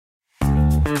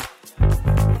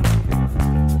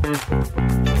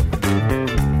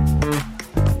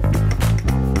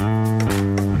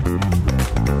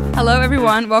Hello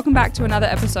everyone, welcome back to another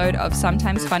episode of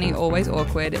Sometimes Funny, Always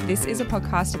Awkward. This is a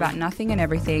podcast about nothing and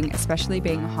everything, especially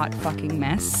being a hot fucking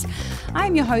mess. I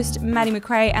am your host, Maddie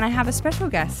McRae, and I have a special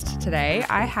guest today.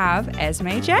 I have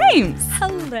Esme James.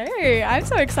 Hello, I'm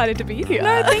so excited to be here.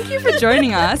 No, thank you for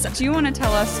joining us. Do you want to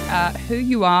tell us who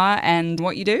you are and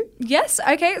what you do? Yes,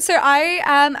 okay, so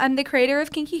I'm the creator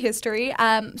of Kinky History.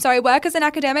 So I work as an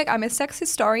academic. I'm a sex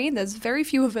historian. There's very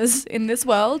few of us in this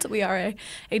world. We are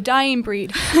a dying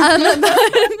breed.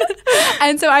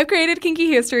 And so I've created Kinky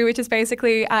History, which is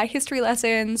basically history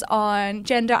lessons on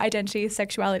gender, identity,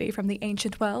 sexuality from the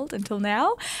ancient world until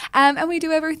now. And we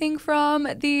do everything from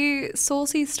the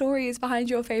saucy stories behind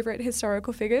your favorite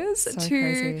historical figures to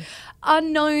crazy.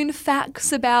 Unknown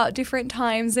facts about different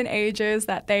times and ages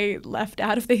that they left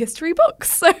out of the history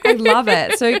books. So I love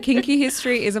it. So Kinky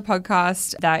History is a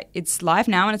podcast that it's live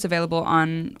now and it's available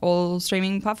on all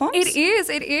streaming platforms? It is.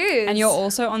 And you're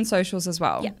also on socials as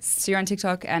well? Yes. So you're on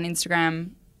TikTok and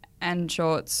Instagram and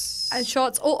Shorts. And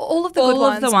Shorts, all of the good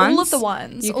ones. All of the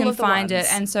ones. You can find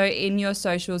it. And so in your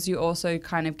socials, you also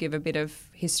kind of give a bit of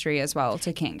history as well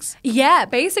to kinks. Yeah,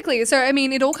 basically. So, I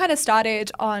mean, it all kind of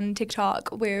started on TikTok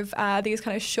with these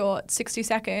kind of short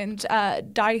 60-second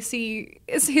dicey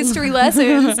history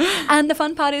lessons. And the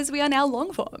fun part is we are now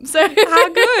long form. So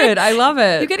how good. I love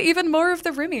it. You get even more of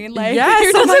the rimming. Like,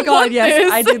 yes. Oh my God. Yes.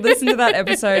 This? I did listen to that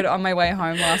episode on my way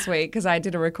home last week because I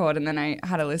did a record and then I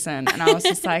had a listen. And I was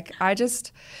just like,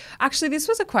 actually, this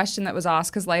was a question that was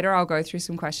asked because later I'll go through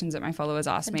some questions that my followers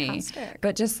asked me.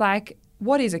 But just like,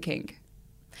 what is a kink?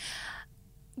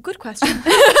 Good question.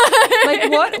 Like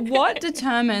what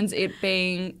determines it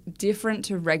being different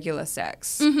to regular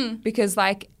sex? Mm-hmm. Because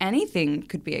like anything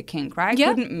could be a kink, right?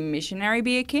 Yeah. Couldn't missionary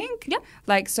be a kink? Yeah.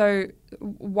 Like so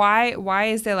why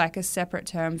is there like a separate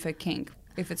term for kink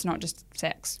if it's not just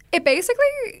sex? It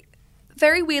basically,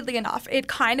 very weirdly enough, it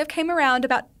kind of came around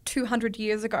about 200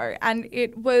 years ago, and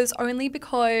it was only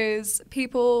because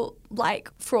people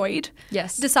like Freud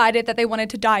decided that they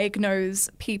wanted to diagnose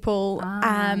people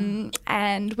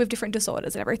and with different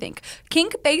disorders and everything.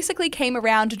 Kink basically came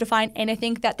around to define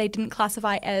anything that they didn't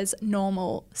classify as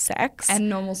normal sex. And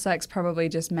normal sex probably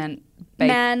just meant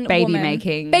man, baby woman.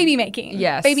 making. Baby making.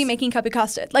 Yes. Baby making cup of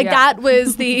custard. Like that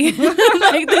was the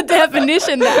like the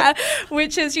definition there,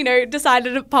 which is,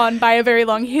 decided upon by a very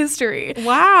long history.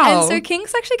 Wow. And so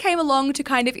kinks actually came along to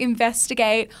kind of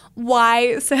investigate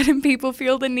why certain people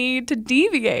feel the need to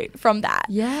deviate from that.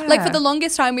 Yeah. Like for the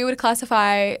longest time we would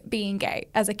classify being gay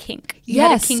as a kink. You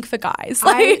Yes. had a kink for guys.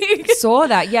 I saw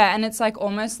that, yeah. And it's like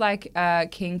almost like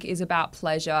kink is about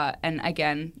pleasure and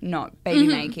again, not baby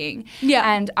making. Yeah.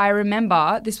 And I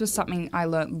remember this was something I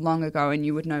learnt long ago and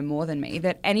you would know more than me,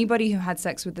 that anybody who had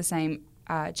sex with the same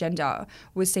gender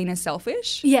was seen as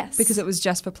selfish. Yes. Because it was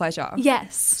just for pleasure.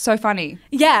 Yes. So funny.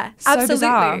 Yeah, So absolutely.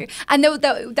 bizarre. And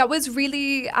that was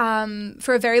really,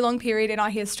 for a very long period in our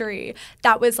history,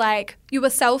 that was like, you were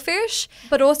selfish,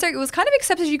 but also it was kind of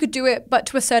accepted you could do it, but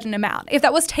to a certain amount. If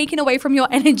that was taken away from your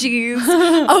energies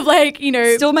of like,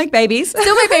 Still make babies.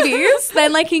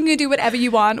 then like you can do whatever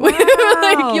you want with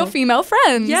like your female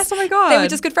friends. Yes, oh my God. They were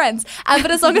just good friends.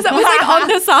 But as long as that was like on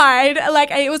the side,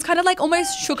 like it was kind of like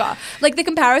almost sugar. Like the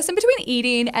comparison between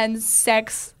eating and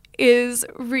sex is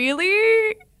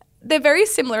really, they're very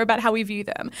similar about how we view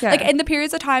them. Yeah. Like in the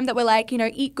periods of time that we're like,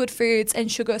 eat good foods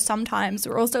and sugar sometimes,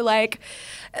 we're also like,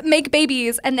 make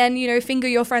babies and then, finger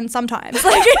your friends sometimes.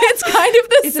 Like it's kind of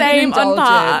the same on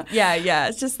par. Yeah.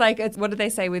 It's just like, what do they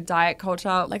say with diet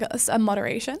culture? Like a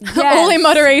moderation. Yes. All in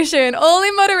moderation.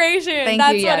 Thank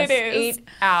That's you, what yes. it is. Eat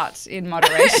out in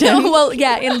moderation. Well,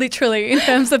 yeah, literally in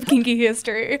terms of kinky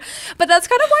history. But that's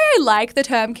kind of why I like the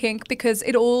term kink, because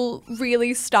it all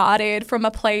really started from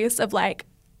a place of like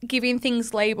giving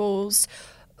things labels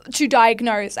to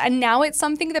diagnose, and now it's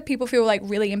something that people feel like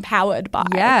really empowered by.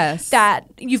 Yes. That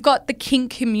you've got the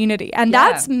kink community, and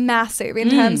that's massive in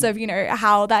terms of,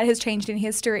 how that has changed in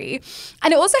history.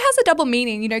 And it also has a double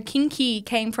meaning. Kinky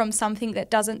came from something that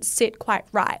doesn't sit quite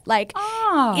right. Like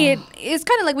it is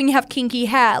kind of like when you have kinky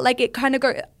hair, like it kind of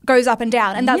goes up and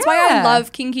down. And that's why I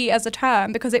love kinky as a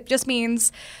term, because it just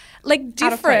means like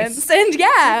difference and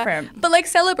different. But like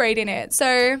celebrating it.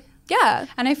 So yeah.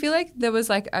 And I feel like there was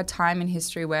like a time in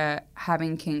history where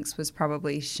having kinks was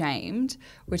probably shamed,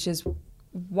 which is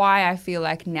why I feel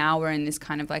like now we're in this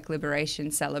kind of like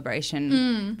liberation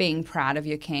celebration, being proud of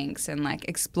your kinks and like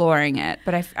exploring it.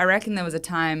 But I reckon there was a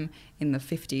time in the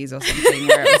 50s or something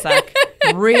where it was like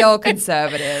Real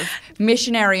conservative.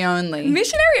 Missionary only.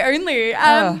 Missionary only.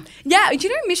 Ugh. Yeah, do you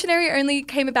know missionary only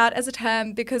came about as a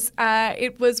term because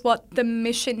it was what the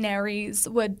missionaries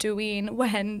were doing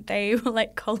when they were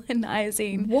like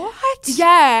colonizing. What?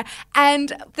 Yeah,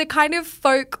 and the kind of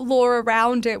folklore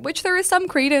around it, which there is some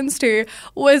credence to,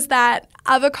 was that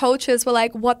other cultures were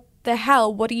like, what the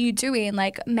hell, what are you doing?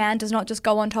 Like, man does not just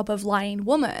go on top of lying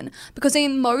woman. Because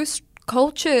in most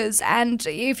cultures, and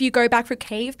if you go back for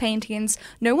cave paintings,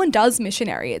 no one does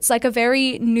missionary. It's like a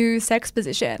very new sex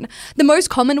position. The most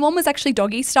common one was actually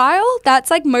doggy style. That's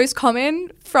like most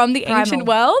common from the ancient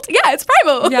world. Yeah, it's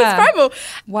primal. Yeah. It's primal.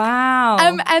 Wow.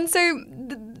 And so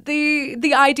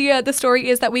the idea, the story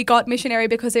is that we got missionary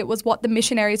because it was what the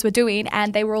missionaries were doing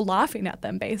and they were all laughing at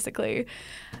them, basically.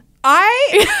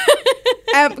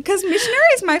 Because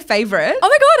missionary is my favorite. Oh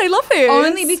my God, I love it.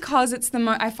 Only because it's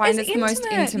the I find it's the most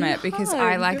intimate. intimate because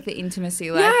I like the intimacy.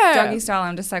 Like Yeah. doggy style,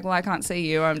 I'm just like, well, I can't see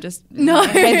you. I'm just No. my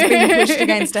head's being pushed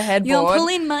against a headboard. You're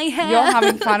pulling my hair. You're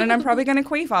having fun, and I'm probably going to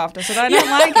queef after, so I don't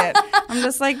like it. I'm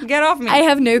just like, get off me. I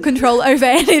have no control over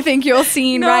anything you're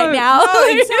seeing right now. No,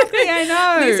 exactly. I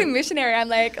know. Using missionary, I'm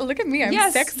like, look at me,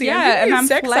 I'm sexy. Yeah, and I'm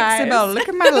flexible. Look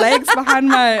at my legs behind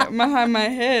my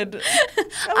head.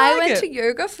 I went to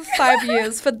yoga for 5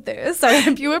 years for this. I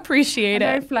hope you appreciate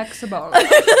Very it. flexible.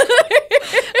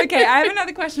 Okay, I have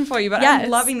another question for you, but Yes. I'm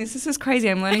loving this. This is crazy.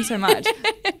 I'm learning so much.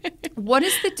 What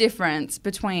is the difference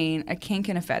between a kink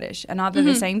and a fetish? And are they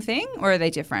the same thing or are they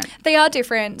different? They are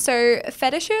different. So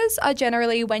fetishes are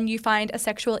generally when you find a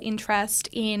sexual interest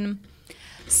in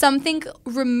something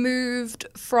removed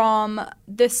from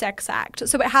the sex act.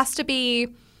 So it has to be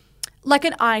like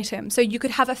an item. So you could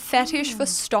have a fetish for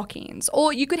stockings,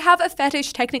 or you could have a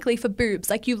fetish technically for boobs.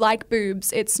 Like you like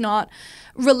boobs. It's not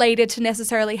related to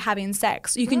necessarily having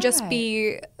sex. You can just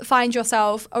find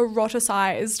yourself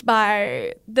eroticized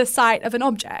by the sight of an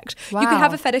object. Wow. You could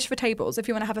have a fetish for tables if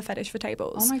you want to have a fetish for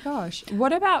tables. Oh my gosh.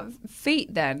 What about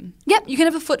feet then? Yep, you can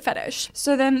have a foot fetish.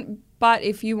 So then, but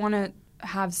if you want to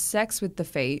have sex with the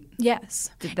feet, Yes.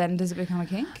 then does it become a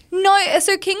kink? No,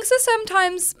 so kinks are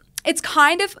sometimes...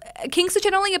 kinks are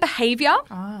generally a behavior,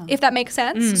 if that makes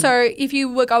sense. So if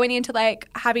you were going into like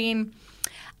having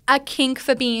a kink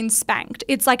for being spanked,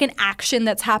 it's like an action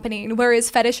that's happening, whereas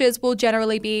fetishes will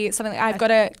generally be something like I've got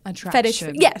a fetish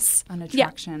for, yes. An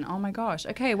attraction. Yeah. Oh my gosh.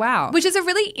 Okay, wow. Which is a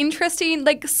really interesting,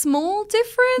 like small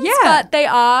difference, Yeah. but they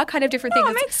are kind of different things.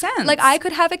 It makes sense. Like I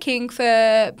could have a kink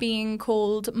for being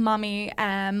called mummy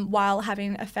while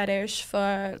having a fetish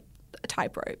for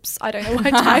tight ropes. I don't know why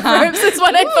tight ropes is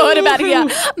what I thought about here.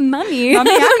 Mummy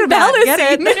acrobat. Get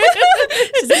it? Balancing.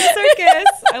 She's in the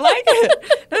circus. I like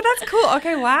it. No, that's cool.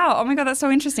 Okay, wow. Oh my God, that's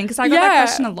so interesting because I got that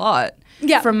question a lot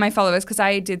from my followers because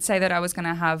I did say that I was going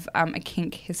to have a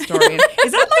kink historian.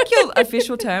 Is that like your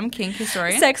official term, kink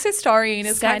historian? Sex historian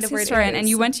is kind of where it is. And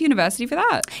you went to university for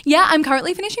that? Yeah, I'm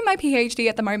currently finishing my PhD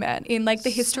at the moment in like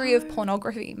the history of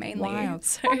pornography mainly. Wild.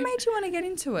 So. What made you want to get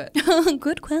into it?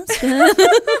 Good question.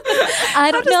 I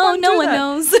don't know. No one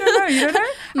knows. You don't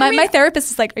know? My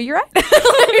therapist is like, are you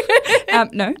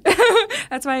right? No.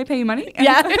 That's why I pay you money.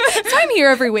 Yeah. So I'm here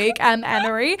every week.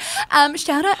 Anne-Marie.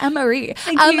 Shout out Anne-Marie.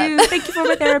 Thank you. Thank you for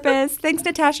my therapist. Thanks,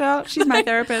 Natasha. She's my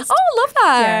therapist. Oh, love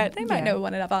that. Yeah. They might know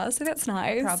one another, so that's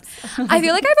nice. Props. I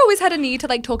feel like I've always had a need to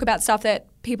like talk about stuff that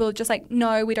people are just like,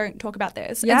 no, we don't talk about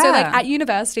this. Yeah. And so like at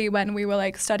university when we were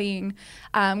like studying,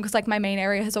 because like my main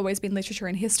area has always been literature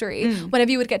and history,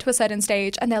 whenever you would get to a certain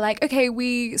stage and they're like, okay,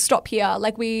 we stop here.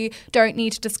 Like we don't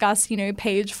need to discuss,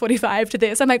 page 45 to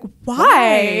this. I'm like,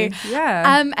 why?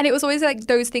 Yeah. And it was always like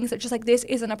those things that just like this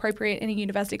isn't appropriate in a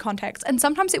university context. And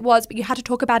sometimes it was, but you had to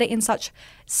talk about it in such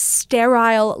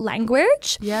sterile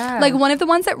language. Yeah. Like one of the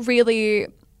ones that really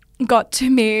got to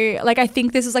me, like I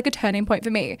think this is like a turning point for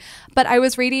me, but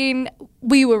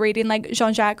we were reading like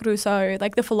Jean-Jacques Rousseau,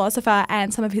 like the philosopher,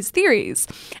 and some of his theories.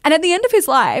 And at the end of his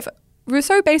life,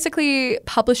 Rousseau basically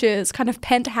publishes kind of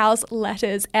penthouse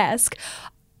letters-esque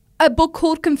a book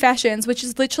called Confessions, which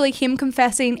is literally him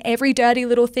confessing every dirty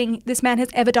little thing this man has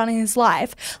ever done in his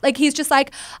life. Like he's just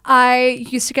like, I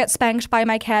used to get spanked by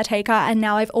my caretaker and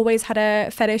now I've always had a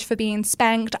fetish for being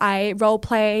spanked. I role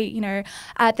play,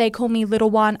 they call me little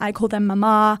one, I call them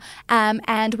mama,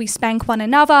 and we spank one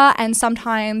another. And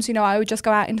sometimes, I would just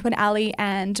go out into an alley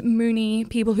and moony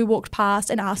people who walked past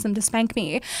and ask them to spank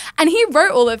me. And he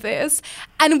wrote all of this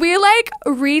and we're like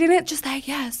reading it just like,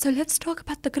 yeah, so let's talk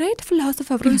about the great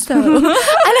philosopher Rousseau. And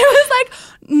I was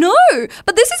like, no,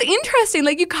 but this is interesting.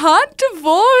 Like you can't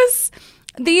divorce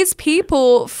these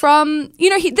people from,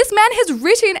 this man has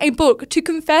written a book to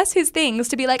confess his things,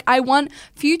 to be like, I want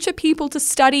future people to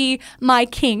study my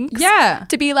kinks. Yeah.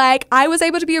 To be like, I was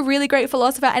able to be a really great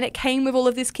philosopher and it came with all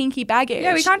of this kinky baggage.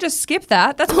 Yeah, we can't just skip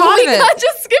that. That's part of it. We can't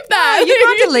just skip that. No, you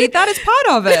can't delete that. It's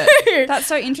part of it. That's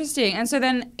so interesting. And so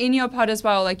then in your pod as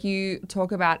well, like you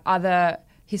talk about other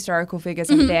historical figures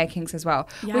and their kinks as well,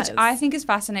 which I think is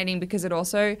fascinating because it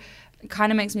also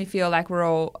kind of makes me feel like we're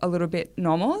all a little bit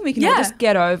normal. We can all just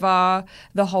get over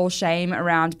the whole shame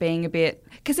around being a bit,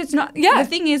 because it's not, the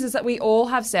thing is that we all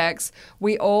have sex.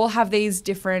 We all have these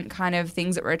different kind of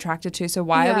things that we're attracted to. So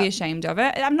why are we ashamed of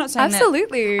it? I'm not saying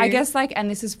Absolutely. that. I guess like, and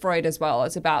this is Freud as well.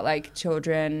 It's about like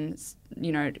children,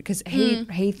 because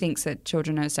he thinks that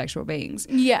children are sexual beings.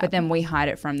 Yeah. But then we hide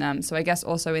it from them. So I guess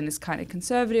also in this kind of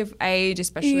conservative age,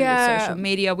 especially with social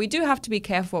media, we do have to be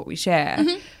careful what we share.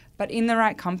 But in the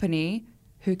right company,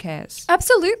 who cares?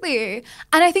 Absolutely.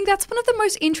 And I think that's one of the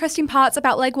most interesting parts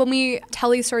about like when we tell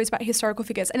these stories about historical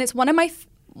figures. And it's one of my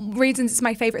reasons it's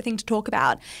my favorite thing to talk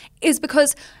about is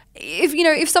because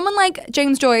if someone like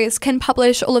James Joyce can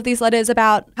publish all of these letters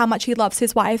about how much he loves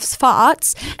his wife's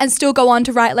farts and still go on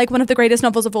to write like one of the greatest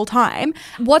novels of all time,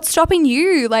 what's stopping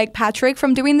you, like Patrick,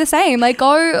 from doing the same? Like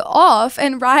go off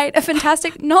and write a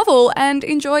fantastic novel and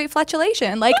enjoy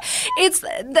flatulation. Like it's,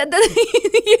 Sorry, I'm just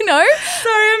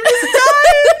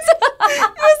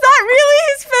Was that really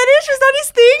his fetish? Was that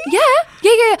his thing?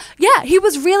 Yeah. He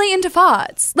was really into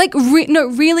farts. Like,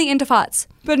 really into farts.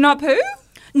 But not poo?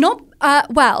 Not,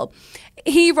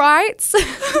 he writes.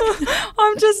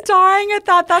 I'm just dying at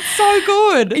that. That's so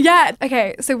good. Yeah.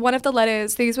 Okay, so one of the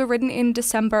letters, these were written in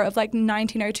December of like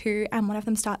 1902, and one of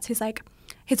them starts, he's like,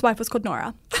 his wife was called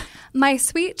Nora. My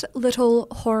sweet little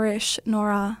whorish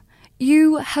Nora,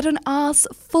 you had an ass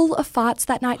full of farts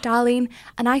that night, darling,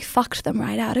 and I fucked them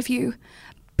right out of you.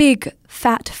 Big,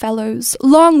 fat fellows,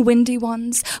 long, windy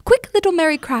ones, quick little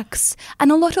merry cracks,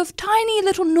 and a lot of tiny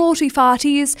little naughty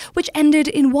farties, which ended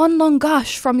in one long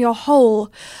gush from your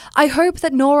hole. I hope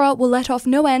that Nora will let off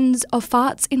no ends of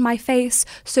farts in my face,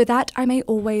 so that I may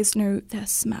always know their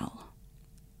smell.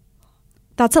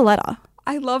 That's a letter.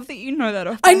 I love that you know that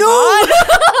off I by know! heart.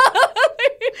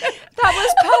 That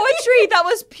was poetry. That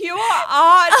was pure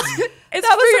art.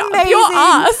 That was amazing. Pure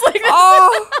ass. Like, well,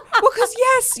 because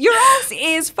yes, your ass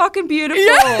is fucking beautiful.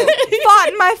 Fart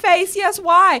in my face. Yes,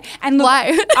 why? And look,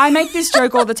 why? I make this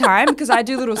joke all the time because I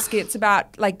do little skits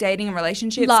about like dating and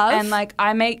relationships. Love. And like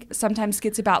I make sometimes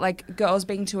skits about like girls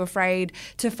being too afraid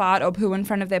to fart or poo in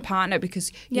front of their partner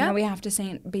because you know we have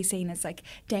to be seen as like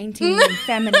dainty and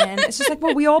feminine. It's just like,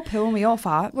 well, we all poo and we all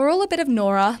fart. We're all a bit of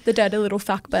Nora, the dirty little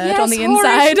fuckbird on the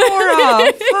inside.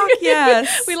 Nora. Fuck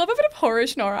yes. We love a bit of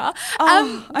whorish Nora.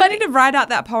 I need to write out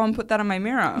that poem, put that on my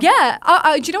mirror. Yeah.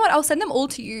 Do you know what? I'll send them all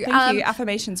to you. Thank you.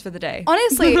 Affirmations for the day.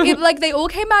 Honestly, they all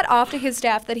came out after his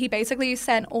death, that he basically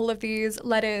sent all of these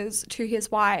letters to his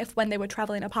wife when they were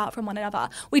traveling apart from one another.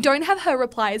 We don't have her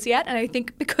replies yet, and I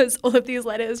think because all of these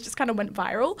letters just kind of went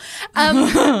viral.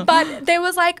 But there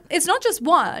was like, it's not just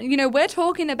one. We're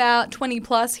talking about 20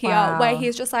 plus here, where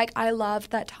he's just like, I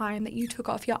loved that time that you took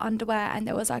off your underwear and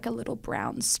there was like a little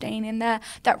brown stain in there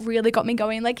that really got me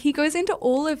going. Like he goes into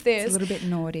all of this. It's a little bit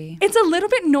naughty. It's a little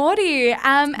bit naughty.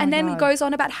 And then goes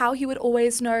on about how he would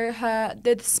always know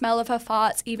the smell of her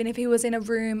farts, even if he was in a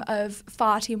room of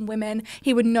farting women,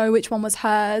 he would know which one was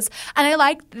hers. And I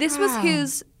like, this was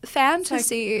his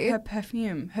fantasy. Like her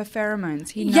perfume, her pheromones.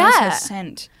 He knows her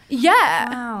scent. Yeah.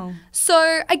 Wow.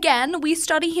 So again, we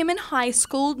study him in high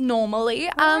school normally,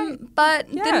 but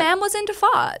the man was into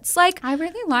farts. Like, I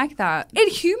really like that. It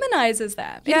humanizes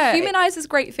them. It humanizes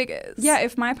great figures. Yeah,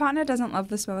 if my partner doesn't love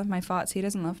the smell of my farts, he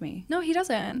doesn't love me. No, he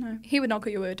doesn't. No. He would not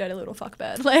call you a dirty little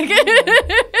fuckbird. Like,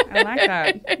 I like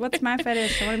that. What's my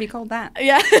fetish? I want to be called that.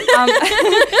 Yeah.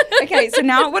 Okay, so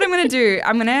now what I'm going to do,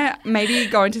 I'm going to maybe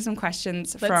go into some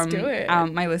questions from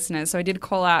my listeners. So I did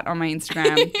call out on my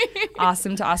Instagram, ask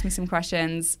them to ask me some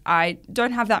questions. I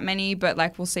don't have that many, but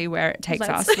like we'll see where it takes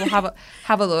us. We'll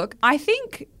have a look. I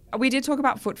think we did talk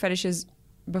about foot fetishes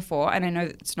before, and I know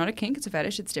that it's not a kink, it's a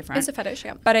fetish, it's different. It's a fetish,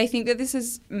 yeah. But I think that this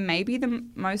is maybe the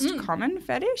most common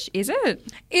fetish, is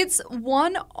it? It's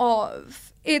one of.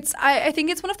 I think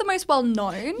it's one of the most well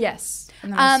known. Yes.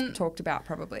 And the most talked about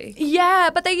probably. Yeah,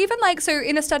 but they even so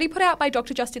in a study put out by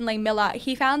Dr. Justin Lane Miller,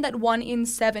 he found that 1 in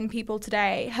 7 people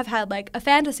today have had like a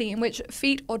fantasy in which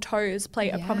feet or toes play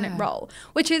a prominent role,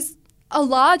 which is a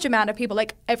large amount of people,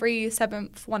 like every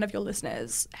 7th one of your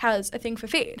listeners has a thing for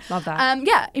feet. Love that.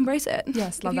 Yeah, embrace it.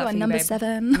 Yes, love if that you for are you, number babe.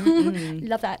 7.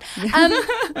 Love that.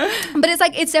 But it's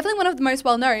like, it's definitely one of the most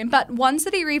well known, but ones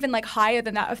that are even like higher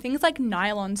than that are things like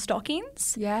nylon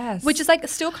stockings. Yes. Which is like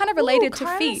still kind of related to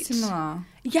kinda feet. similar.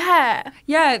 Yeah.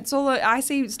 Yeah, it's all. I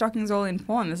see stockings all in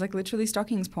porn. There's like literally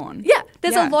stockings porn. Yeah,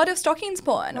 there's Yeah. a lot of stockings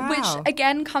porn, Wow. which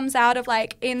again comes out of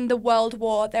like in the World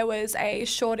War, there was a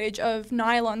shortage of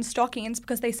nylon stockings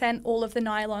because they sent all of the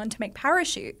nylon to make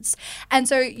parachutes. And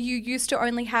so you used to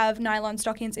only have nylon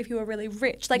stockings if you were really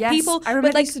rich. Like Yes, people I remember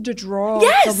would they like, used to draw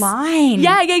Yes! the line.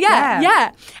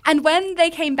 Yeah. And when they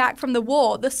came back from the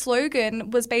war, the slogan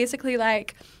was basically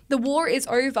like, the war is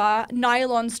over,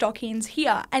 nylon stockings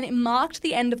here. And it marked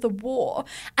the end of the war.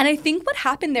 And I think what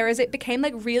happened there is it became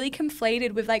like really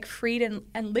conflated with like freedom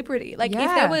and liberty. Like if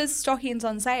Yeah. there was stockings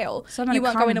on sale, So I'm gonna you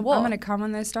weren't going to war. I'm going to come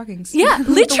on those stockings. Yeah, The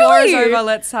war literally. is over.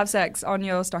 Let's have sex on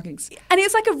your stockings. And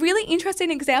it's like a really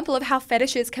interesting example of how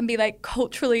fetishes can be like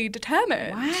culturally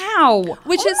determined. Wow.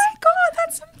 Which is- my God,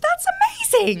 that's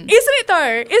amazing. Isn't it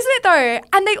though?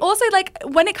 And they also like,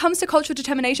 when it comes to cultural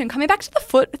determination, coming back to the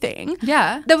foot thing.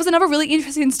 Yeah. There was another really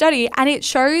interesting study, and it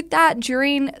showed that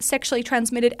during sexually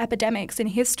transmitted epidemics in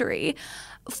history,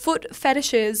 foot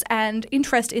fetishes and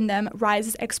interest in them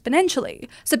rises exponentially.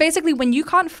 So basically, when you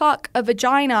can't fuck a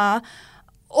vagina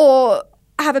or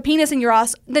have a penis in your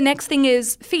ass, the next thing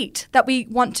is feet that we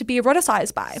want to be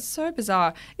eroticized by. So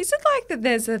bizarre. Is it like that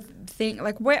there's a thing,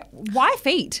 like why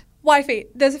feet? Why feet?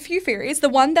 There's a few theories. The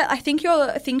one that I think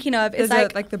you're thinking of is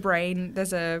There's like the brain,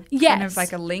 there's a kind Yes. of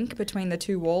like a link between the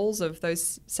two walls of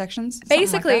those sections.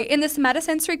 basically, in the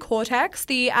somatosensory cortex,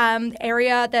 the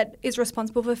area that is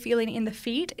responsible for feeling in the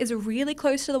feet is really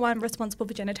close to the one responsible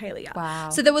for genitalia. Wow.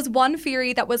 So there was one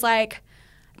theory that was like,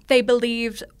 they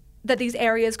believed that these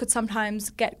areas could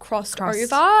sometimes get crossed over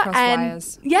and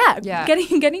wires. yeah, Yeah.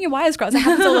 getting your wires crossed. It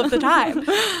happens all of the time.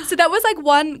 So that was like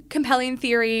one compelling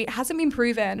theory, hasn't been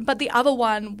proven, but the other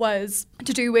one was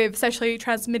to do with sexually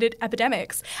transmitted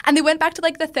epidemics. And they went back to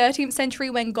like the 13th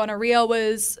century when gonorrhea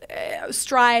was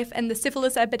strife, and the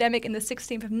syphilis epidemic in the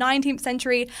 16th and 19th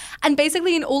century. And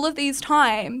basically in all of these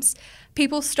times,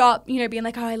 people stop, being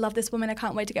like, oh, I love this woman, I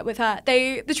can't wait to get with her.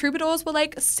 The troubadours were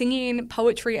like singing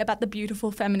poetry about the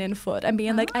beautiful feminine foot and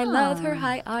being like, I love her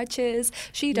high arches.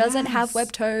 She doesn't have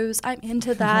web toes. I'm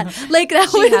into that. Like that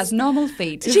She has normal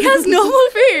feet. She has normal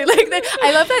feet. Like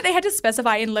I love that they had to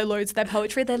specify in low loads of their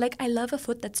poetry. They're like, I love a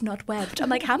foot that's not webbed. I'm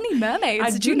like, how many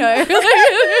mermaids did you know?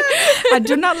 I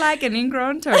do not like an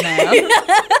ingrown toenail.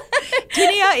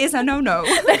 Tinea is a no-no.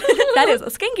 That is a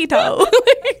skinky toe.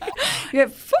 Yeah,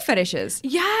 foot fetishes.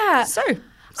 Yeah. So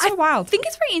wild. I think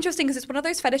it's very interesting because it's one of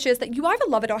those fetishes that you either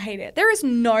love it or hate it. There is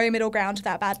no middle ground to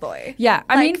that bad boy. Yeah,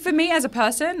 I Like- mean, for me as a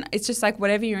person, it's just like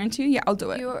whatever you're into, yeah, I'll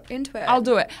do it. You're into it. I'll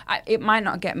do it. It might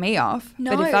not get me off,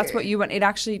 but No. if that's what you want, it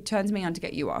actually turns me on to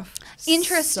get you off.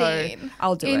 Interesting. So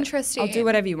I'll do it. Interesting. I'll do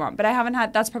whatever you want. But I haven't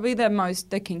had, that's probably the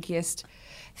kinkiest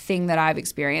thing that I've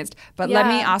experienced. But let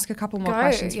me ask a couple more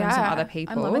questions from some other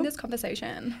people. I'm loving this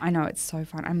conversation. I know, it's so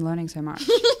fun. I'm learning so much.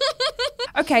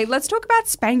 Okay, let's talk about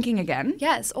spanking again.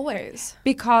 Yes, always.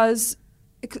 Because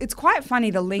it's quite funny,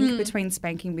 the link between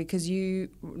spanking, because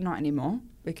not anymore,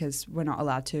 because we're not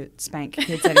allowed to spank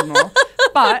kids anymore.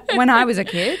 But when I was a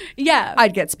kid, Yeah.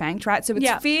 I'd get spanked, right? So it's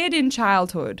Yeah. feared in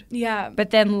childhood, yeah. but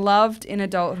then loved in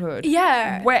adulthood.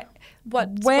 Yeah. Where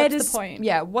What's does the point?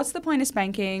 Yeah, what's the point of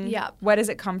spanking? Yeah. Where does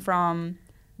it come from?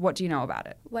 What do you know about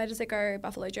it? Where does it go,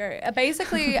 Buffalo Joe?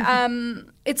 Basically,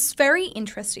 it's very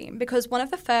interesting because one of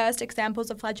the first examples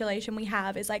of flagellation we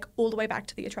have is like all the way back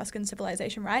to the Etruscan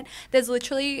civilization, right? There's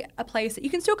literally a place that you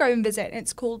can still go and visit, and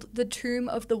it's called the Tomb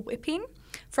of the Whipping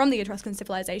from the Etruscan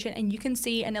civilization, and you can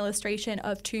see an illustration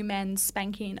of two men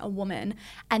spanking a woman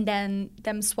and then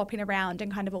them swapping around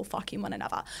and kind of all fucking one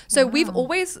another. So we've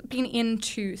always been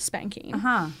into spanking.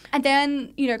 Uh-huh. And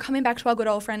then, coming back to our good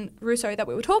old friend Rousseau that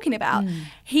we were talking about,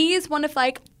 he is one of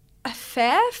like a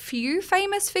fair few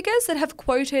famous figures that have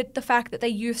quoted the fact that they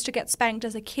used to get spanked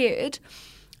as a kid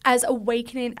as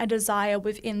awakening a desire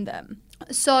within them.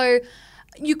 So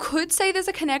you could say there's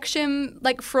a connection,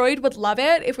 like Freud would love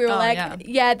it if we were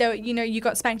you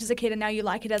got spanked as a kid and now you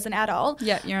like it as an adult.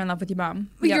 Yeah, you're in love with your mum.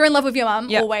 You're in love with your mum,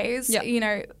 Yep. always.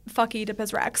 Yep. Fuck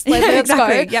Oedipus Rex. Let's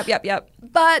Exactly. go. Yep.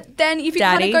 But then if you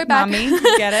kind Daddy, of go back... mummy,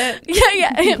 get it?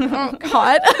 Yeah. Oh,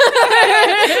 hot.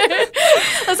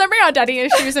 Let's not bring our daddy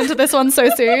issues into this one so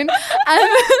soon.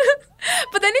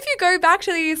 But then if you go back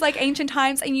to these like ancient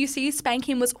times and you see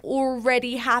spanking was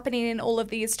already happening in all of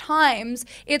these times,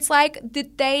 it's like,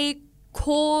 did they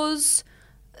cause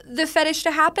the fetish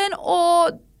to happen,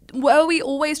 or were we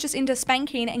always just into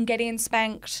spanking and getting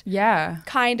spanked? Yeah.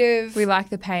 Kind of. We like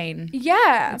the pain.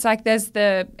 Yeah. It's like there's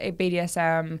the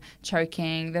BDSM,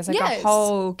 choking. There's like a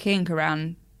whole kink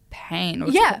around pain. Or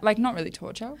like not really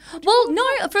torture. Well, no,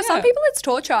 for some people it's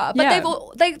torture.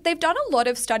 But they've done a lot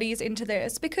of studies into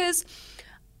this because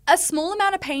a small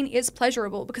amount of pain is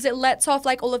pleasurable because it lets off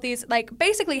like all of these like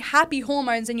basically happy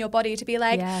hormones in your body to be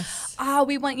like,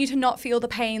 we want you to not feel the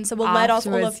pain, so we'll let off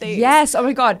all of these. Yes. Oh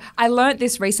my God. I learnt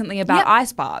this recently about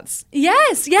ice baths.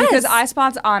 Yes. Because ice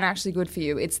baths aren't actually good for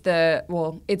you. It's the happy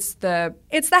hormones.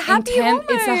 It's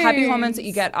the happy hormones that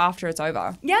you get after it's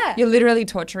over. Yeah. You're literally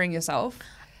torturing yourself.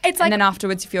 It's like, and then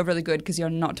afterwards you feel really good because you're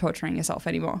not torturing yourself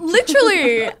anymore.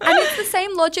 Literally. And it's the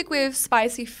same logic with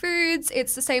spicy foods.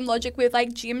 It's the same logic with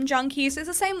like gym junkies. It's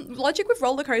the same logic with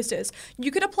roller coasters.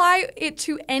 You could apply it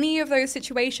to any of those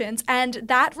situations. And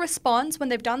that response, when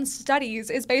they've done studies,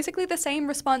 is basically the same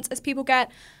response as people get,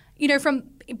 you know, from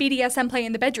BDSM play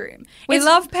in the bedroom. We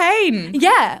love pain.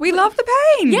 Yeah. We love the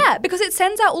pain. Yeah, because it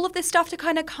sends out all of this stuff to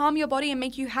kind of calm your body and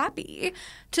make you happy,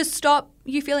 to stop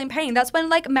you feeling pain. That's when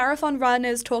like marathon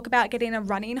runners talk about getting a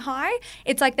running high.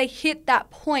 It's like they hit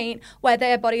that point where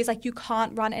their body is like, you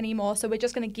can't run anymore, so we're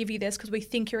just going to give you this because we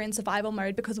think you're in survival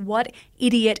mode, because what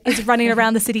idiot is running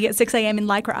around the city at 6 a.m. in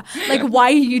Lycra? Like, why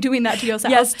are you doing that to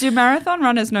yourself? Yes, do marathon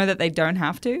runners know that they don't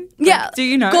have to? Yeah. Like, do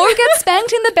you know? Go get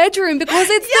spanked in the bedroom because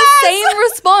it's the same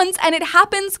response and it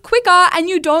happens quicker and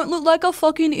you don't look like a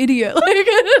fucking idiot. Like,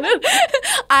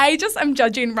 I'm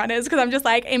judging runners because I'm just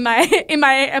like in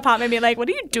my apartment being like, what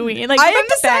are you doing? Like, I am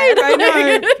the same. I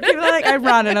know. Like, people are like, I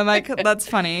run, and I'm like, that's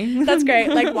funny. That's great.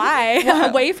 Like, why?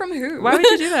 Away from who? Why would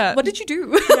you do that? What did you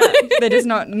do? They're just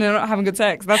not having good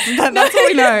sex. That's all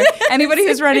we know. Anybody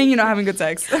who's running, you're not having good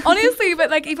sex. Honestly, but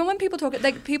like even when people talk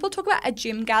about a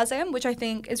gymgasm, which I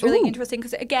think is really interesting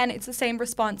because again, it's the same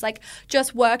response, like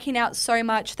just working out so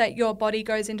much that your body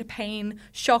goes into pain,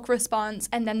 shock response,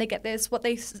 and then they get this what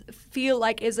they feel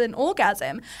like is an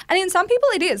orgasm. And in some people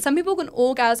it is. Some people can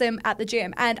orgasm at the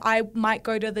gym, and I might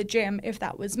go to the gym if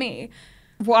that was me.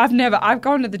 Well, I've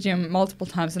gone to the gym multiple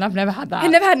times and I've never had that.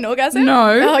 You've never had an orgasm?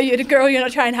 No. Oh, you're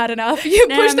not trying hard enough. You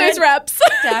push those reps.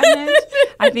 Damn it.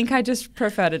 I think I just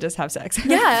prefer to just have sex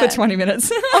for 20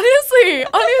 minutes. Honestly.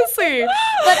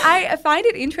 But I find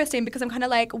it interesting because I'm kind of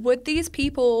like, would these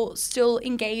people still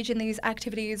engage in these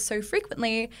activities so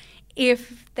frequently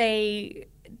if they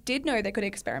did know they could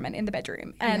experiment in the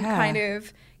bedroom and kind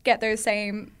of get those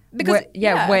same... Because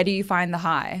where do you find the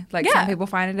high? Like some people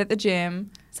find it at the gym.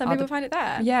 Some people find it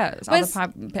there. Yeah.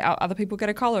 Other people get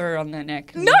a collar on their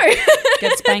neck. No.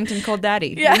 Get spanked and called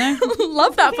daddy. Yeah. You know?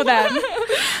 Love that for them.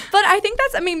 But I think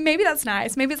maybe that's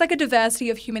nice. Maybe it's like a diversity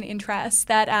of human interests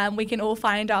that we can all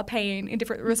find our pain in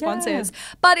different responses.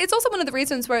 Yeah. But it's also one of the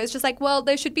reasons where it's just like, well,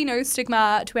 there should be no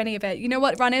stigma to any of it. You know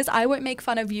what, runners? I won't make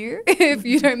fun of you if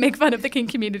you don't make fun of the kink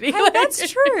community. Oh, that's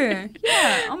true.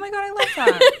 Yeah. Oh my God, I love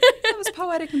that. That was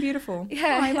poetic and beautiful.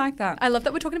 Yeah. Oh, I like that. I love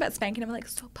that we're talking about spanking. I'm like,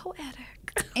 so poetic.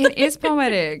 It is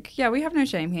poetic. Yeah, we have no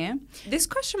shame here. This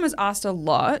question was asked a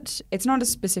lot. It's not as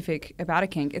specific about a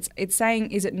kink. It's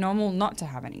saying, is it normal not to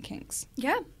have any kinks?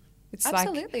 Yeah. It's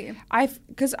absolutely.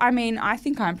 Because I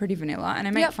think I'm pretty vanilla and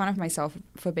I make fun of myself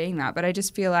for being that, but I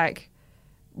just feel like,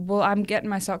 well, I'm getting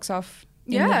my socks off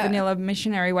in the vanilla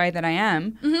missionary way that I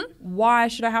am. Mm-hmm. Why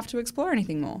should I have to explore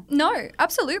anything more? No,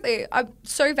 absolutely.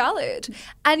 So valid.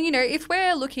 And, you know, if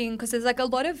we're looking, because there's like a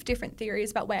lot of different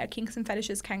theories about where kinks and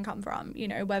fetishes can come from, you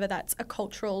know, whether that's a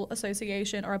cultural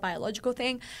association or a biological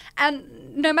thing.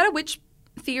 And no matter which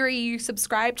theory you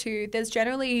subscribe to, there's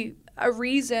generally a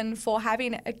reason for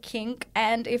having a kink.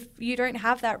 And if you don't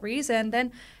have that reason,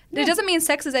 then it doesn't mean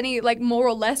sex is any like more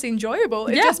or less enjoyable.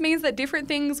 It just means that different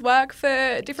things work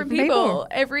for different people.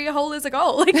 Every hole is a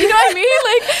goal. Like, you know what I mean?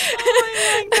 Like,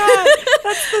 oh my God.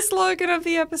 That's the slogan of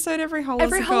the episode. Every hole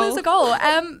is a goal.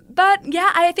 But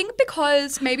yeah, I think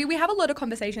because maybe we have a lot of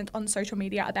conversations on social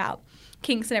media about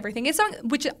kinks and everything. It's something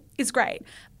which is great,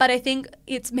 but I think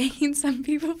it's making some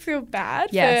people feel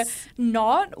bad for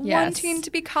not wanting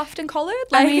to be cuffed and collared.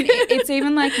 Like, I mean, it's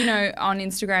even like, you know, on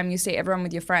Instagram you see everyone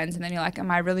with your friends and then you're like, am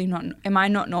I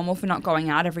not normal for not going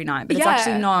out every night? But it's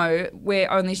actually no, we're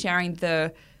only sharing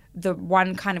the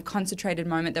one kind of concentrated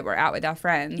moment that we're out with our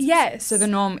friends. Yes. So the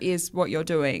norm is what you're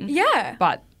doing. Yeah.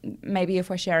 But maybe if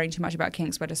we're sharing too much about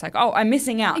kinks, we're just like, oh, I'm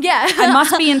missing out. Yeah. I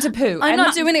must be into poo. I'm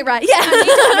not doing it right. Yeah. I need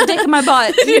to have a dick in my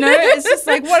butt. You know? It's just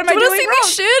like, what am I doing wrong? Do you want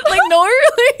to see me shit? Like, no.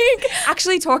 Like,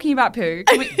 actually, talking about poo.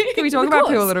 Can we talk about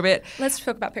poo a little bit? Let's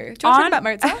talk about poo. Do you want to talk about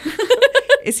Mozart?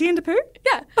 Is he into poo?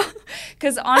 Yeah.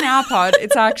 Because on our pod,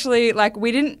 it's actually like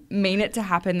we didn't mean it to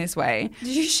happen this way.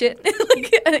 Did you shit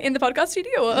like, in the podcast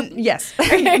studio? Or? Yes.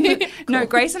 Okay. No, Cool.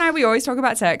 Grace and I, we always talk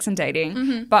about sex and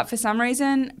dating, but for some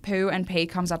reason, poo and pee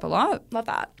comes up a lot. Love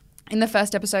that. In the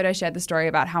first episode, I shared the story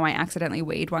about how I accidentally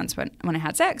weed once when I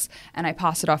had sex, and I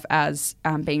passed it off as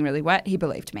being really wet. He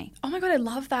believed me. Oh my God, I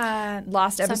love that.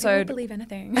 Last Some episode, people believe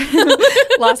anything.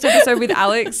 last episode with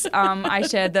Alex, I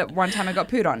shared that one time I got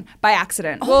pooed on by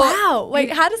accident. Oh, wow.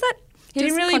 Wait, how does that? He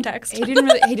didn't really. Context.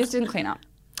 He just didn't clean up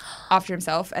after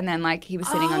himself, and then like he was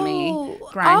sitting on me,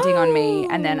 grinding on me,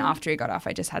 and then after he got off,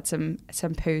 I just had some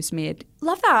poo smeared.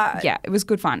 Love that. Yeah, it was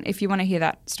good fun. If you want to hear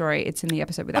that story, it's in the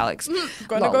episode with Alex.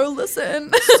 Gonna go listen.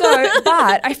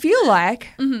 But I feel like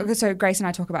so Grace and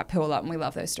I talk about poo a lot, and we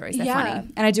love those stories. They're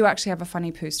funny, and I do actually have a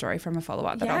funny poo story from a follow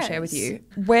up that I'll share with you.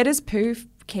 Where does poo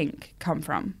kink come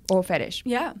from, or fetish?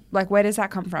 Yeah. Like, where does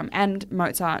that come from? And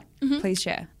Mozart, please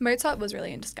share. Mozart was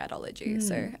really into scatology.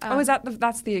 So, is that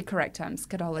that's the correct term?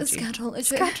 Scatology.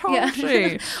 Scatology.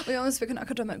 Yeah. We almost speak in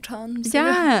academic terms.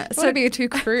 Yeah. So to be too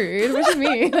crude. What do you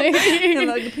mean?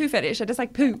 Like the poo fetish. I just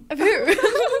like poo. Poo.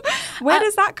 Where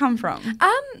does that come from?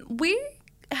 We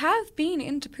have been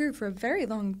into poo for a very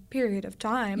long period of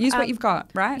time. Use what you've got,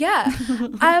 right? Yeah.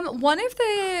 One of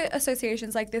the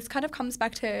associations, like this kind of comes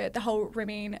back to the whole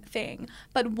rimming thing,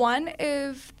 but one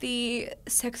of the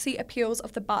sexy appeals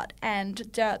of the butt and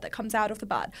dirt that comes out of the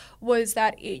butt was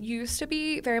that it used to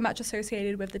be very much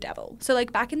associated with the devil. So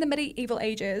like back in the medieval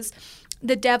ages,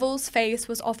 the devil's face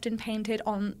was often painted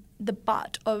on the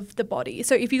butt of the body.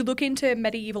 So if you look into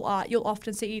medieval art, you'll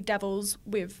often see devils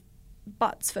with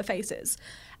butts for faces.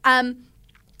 And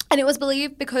it was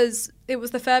believed because it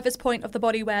was the furthest point of the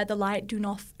body where the light do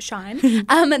not shine.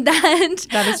 And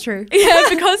that is true. Yeah,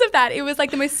 because of that, it was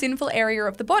like the most sinful area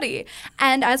of the body.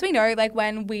 And as we know, like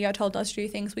when we are told not to do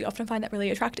things, we often find that really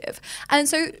attractive. And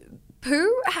so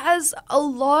poo has a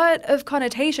lot of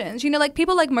connotations. You know, like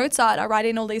people like Mozart are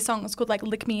writing all these songs called like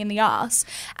Lick Me in the Ass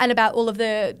and about all of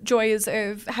the joys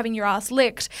of having your ass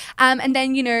licked. And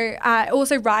then, you know,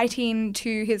 also writing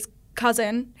to his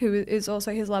cousin, who is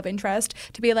also his love interest,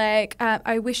 to be like,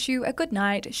 I wish you a good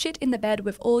night, shit in the bed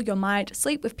with all your might,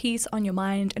 sleep with peace on your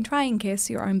mind, and try and kiss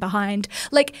your own behind.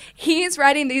 Like, he's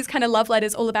writing these kind of love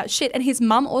letters all about shit, and his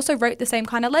mum also wrote the same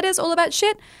kind of letters all about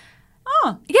shit.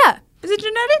 Oh. Yeah. Is it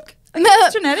genetic?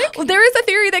 It's genetic? Well, there is a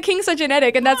theory that kinks are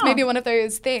genetic, and that's maybe one of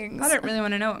those things. I don't really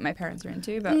want to know what my parents are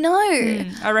into, but... No.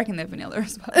 I reckon they're vanilla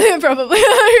as well. Probably.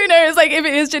 Who knows? Like, if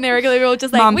it is generically, we're all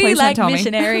just like, Mum, we please like don't tell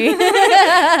missionary. Me.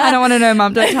 I don't want to know,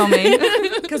 Mum. Don't tell me.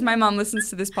 Because my mum listens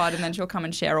to this pod and then she'll come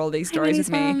and share all these stories with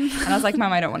me. And I was like,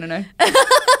 Mum, I don't want to know.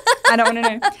 I don't want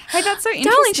to know. Hey, that's so interesting.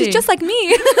 Darling, she's just like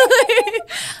me.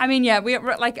 I mean, yeah, we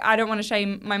like. I don't want to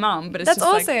shame my mum, but it's that's just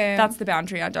awesome. Like that's the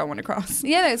boundary I don't want to cross.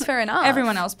 Yeah, that's fair enough.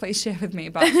 Everyone else, please share with me.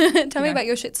 But tell me about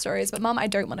your shit stories. But Mum, I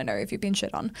don't want to know if you've been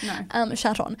shit on. No,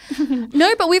 shat on.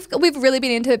 No, but we've really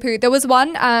been into poo. There was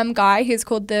one guy who's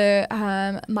called the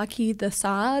Marquis de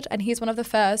Sade, and he's one of the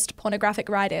first pornographic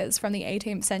writers from the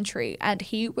 18th century, and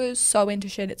he was so into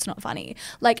shit. It's not funny.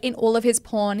 Like in all of his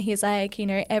porn, he's like, you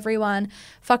know, everyone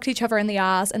fucked each other in the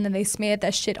ass. And then they smeared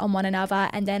their shit on one another,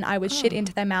 and then I would shit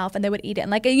into their mouth and they would eat it.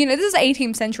 And like, you know, this is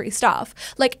 18th century stuff.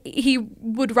 Like he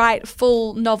would write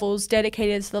full novels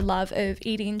dedicated to the love of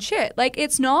eating shit. Like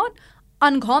it's not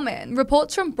uncommon.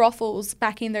 Reports from brothels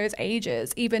back in those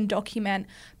ages even document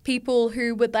people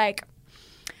who would like,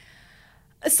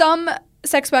 some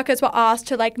sex workers were asked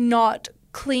to like not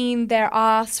clean their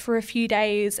ass for a few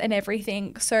days and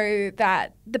everything so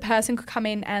that the person could come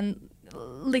in and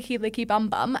licky bum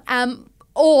bum.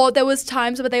 Or there was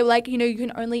times where they were like, you know, you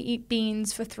can only eat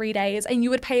beans for 3 days, and you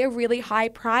would pay a really high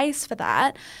price for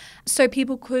that so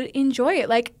people could enjoy it.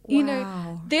 Like, you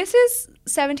know, this is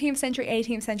 17th century,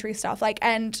 18th century stuff. Like,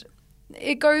 and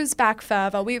it goes back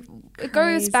further. It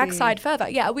goes backside further.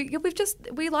 Yeah, we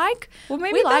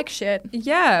like shit.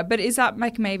 Yeah, but is that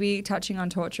like maybe touching on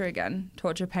torture again?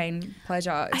 Torture, pain,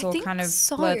 pleasure. It's all kind of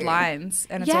blurred lines,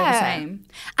 and it's all the same.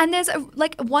 And there's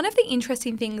like one of the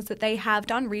interesting things that they have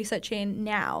done research in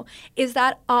now is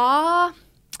that our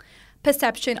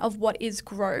perception of what is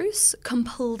gross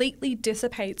completely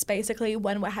dissipates basically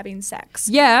when we're having sex.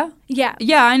 Yeah,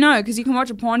 I know, because you can watch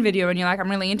a porn video and you're like,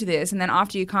 I'm really into this, and then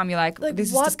after you come, you're like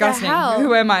this is disgusting.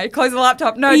 Who am I? Close the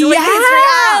laptop. No, delete this.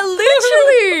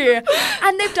 Literally.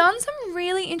 And they've done some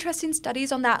really interesting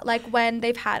studies on that, like when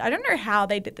they've had, I don't know how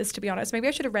they did this, to be honest. Maybe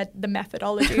I should have read the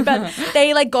methodology, but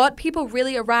they like got people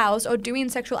really aroused or doing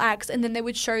sexual acts, and then they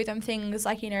would show them things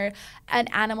like, you know, an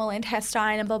animal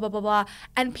intestine and blah blah blah blah,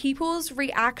 and people's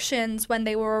reactions when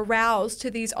they were aroused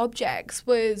to these objects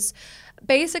was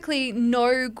basically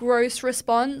no gross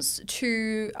response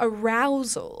to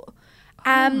arousal.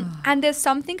 And there's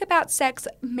something about sex,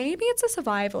 maybe it's a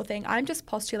survival thing, I'm just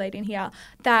postulating here,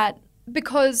 that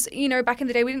because, you know, back in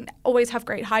the day we didn't always have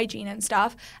great hygiene and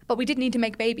stuff, but we did need to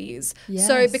make babies. Yes.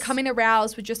 So becoming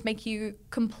aroused would just make you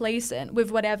complacent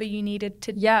with whatever you needed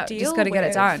to deal with. Just got to get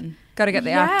it done. Got to get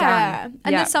the act done.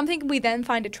 And there's something we then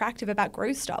find attractive about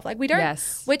gross stuff. Like we don't,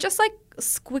 we're just like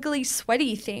squiggly,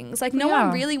 sweaty things. Like no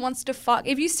one really wants to fuck.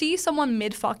 If you see someone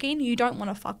mid-fucking, you don't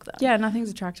want to fuck them. Yeah, nothing's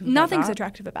attractive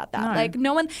about that. No. Like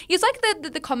no one, it's like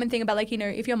the common thing about like, you know,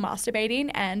 if you're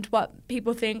masturbating and what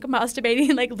people think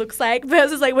masturbating like looks like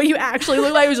versus like what you actually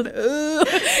look like, you're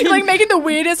just like making the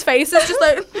weirdest faces, just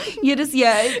like you're just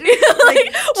like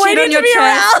waiting on your to be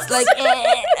chest, aroused.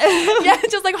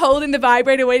 Like just like holding the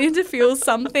vibrator, waiting to feel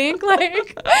something,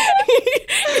 like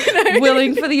you know?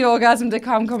 Willing for the orgasm to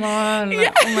come on.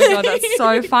 Like, oh my god, that's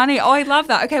so funny. Oh, I love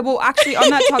that. Okay, well actually on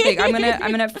that topic, I'm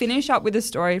gonna finish up with a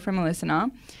story from a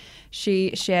listener.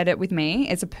 She shared it with me.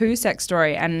 It's a poo sex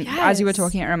story, and as you were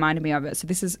talking, it reminded me of it. So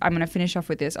I'm going to finish off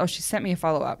with this. Oh, she sent me a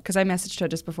follow-up because I messaged her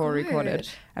just before we recorded.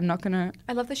 I'm not going to...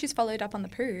 I love that she's followed up on the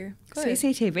poo. Good.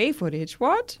 CCTV footage.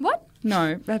 What? What?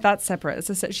 No, that's separate.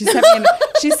 She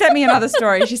sent me another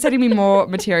story. She's sending me more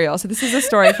material. So this is a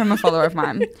story from a follower of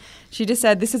mine. She just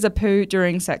said, this is a poo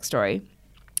during sex story.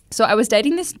 So I was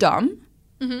dating this dom.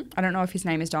 Mm-hmm. I don't know if his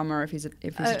name is Dom or if he's a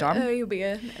Dom. He'll be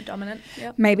a dominant.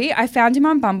 Yep. Maybe. I found him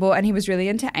on Bumble and he was really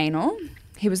into anal.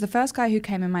 He was the first guy who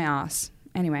came in my ass.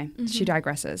 Anyway, she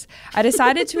digresses. I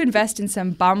decided to invest in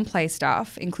some bum play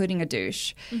stuff, including a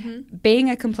douche. Mm-hmm. Being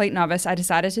a complete novice, I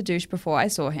decided to douche before I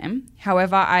saw him.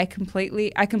 However, I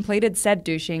completed said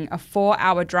douching a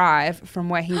 4-hour drive from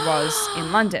where he was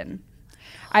in London.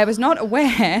 I was not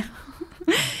aware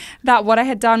that what I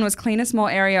had done was clean a small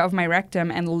area of my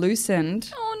rectum and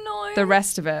loosened the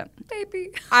rest of it.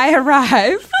 Baby. I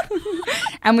arrive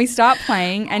and we start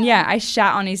playing and I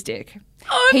shat on his dick.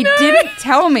 He didn't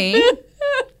tell me.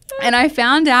 And I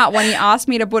found out when he asked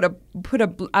me to put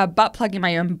a butt plug in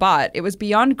my own butt. It was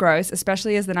beyond gross,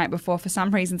 especially as the night before, for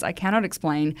some reasons I cannot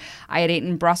explain, I had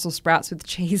eaten Brussels sprouts with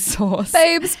cheese sauce.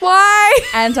 Babes, why?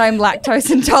 And I'm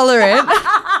lactose intolerant.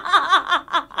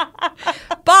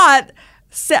 But...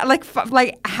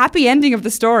 like happy ending of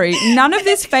the story. None of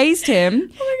this fazed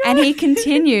him, and he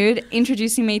continued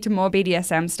introducing me to more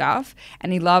BDSM stuff,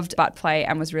 and he loved butt play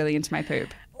and was really into my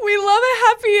poop. We love a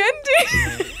happy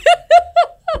ending.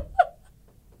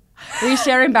 We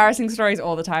share embarrassing stories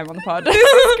all the time on the pod. This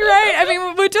is great. I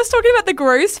mean, we're just talking about the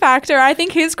gross factor. I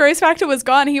think his gross factor was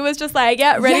gone. He was just like,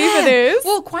 ready for this.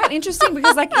 Well, quite interesting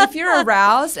because like if you're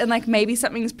aroused and like maybe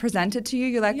something's presented to you,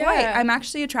 you're like, wait, I'm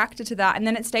actually attracted to that. And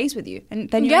then it stays with you. And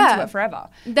then you're into it forever.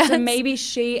 So maybe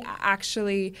she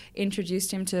actually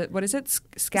introduced him to, what is it?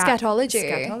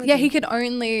 Scatology. Yeah, he can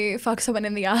only fuck someone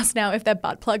in the ass now if their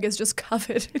butt plug is just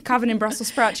covered in Brussels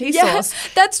sprout cheese sauce.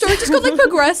 That story just got like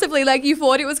progressively, like you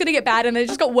thought it was going to get bad and it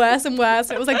just got worse and worse.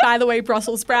 It was like, by the way,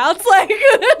 Brussels sprouts. Like,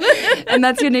 and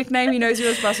that's your nickname. He knows you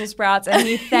as Brussels sprouts and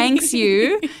he thanks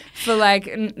you for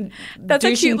like that's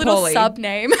a cute little poorly. sub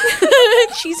name.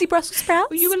 Cheesy Brussels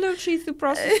sprouts. Are you a little cheesy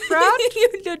Brussels sprout? You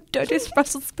little dirty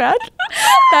Brussels sprout.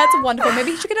 That's wonderful.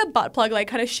 Maybe you should get a butt plug like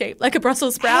kind of shaped like a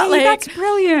Brussels sprout. Hey, like, that's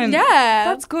brilliant. Yeah.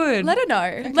 That's good. Let her know.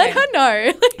 Okay. Let her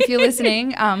know. If you're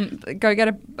listening, go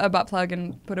get a butt plug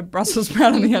and put a Brussels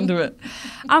sprout on the end of it.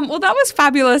 Well, that was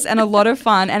fabulous and a lot of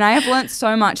fun, and I have learnt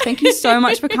so much. Thank you so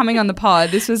much for coming on the pod.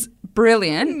 This was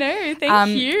brilliant. No,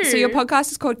 thank you. So your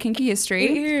podcast is called Kinky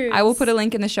History. I will put a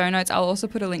link in the show notes. I'll also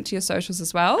put a link to your socials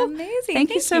as well. Amazing. Thank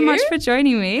you so much for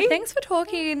joining me. Thanks for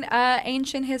talking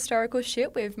ancient historical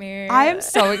shit with me. I am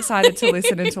so excited to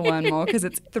listen and to learn more because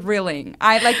it's thrilling.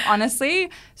 I honestly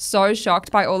so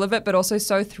shocked by all of it, but also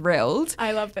so thrilled.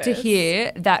 I love this. To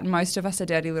hear that most of us are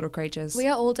dirty little creatures. We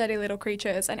are all dirty little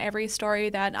creatures, and every story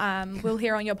that we'll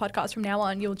hear on your podcast from now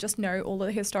on, you'll just know all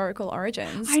the historical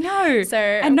origins. I know. So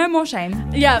and no more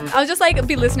shame. Yeah, I'll just like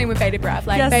be listening with bated breath.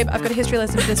 Like, babe, I've got a history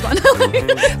lesson for this one.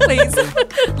 Please.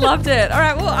 Loved it. All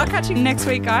right, well, I'll catch you next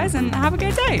week, guys, and have a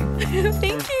great day.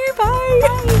 Thank you.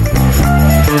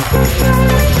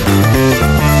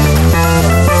 Bye.